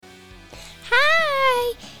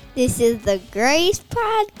This is the Grace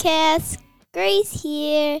Podcast. Grace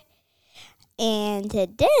here. And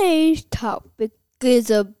today's topic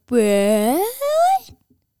is about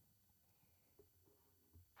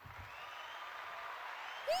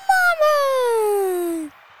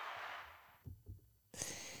Mama.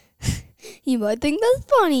 You might think that's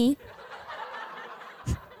funny.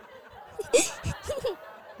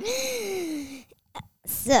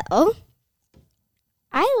 So,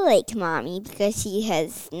 I like Mommy because she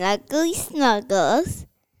has snuggly snuggles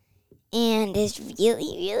and is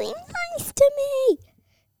really, really nice to me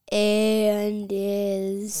and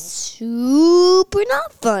is super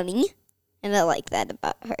not funny, and I like that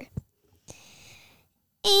about her.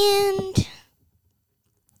 And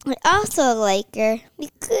I also like her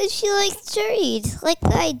because she likes to read like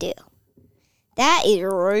I do. That is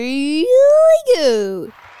really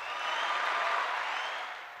good.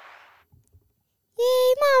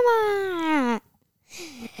 Yay, Mama!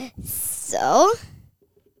 So,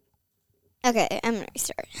 okay, I'm gonna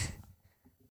start.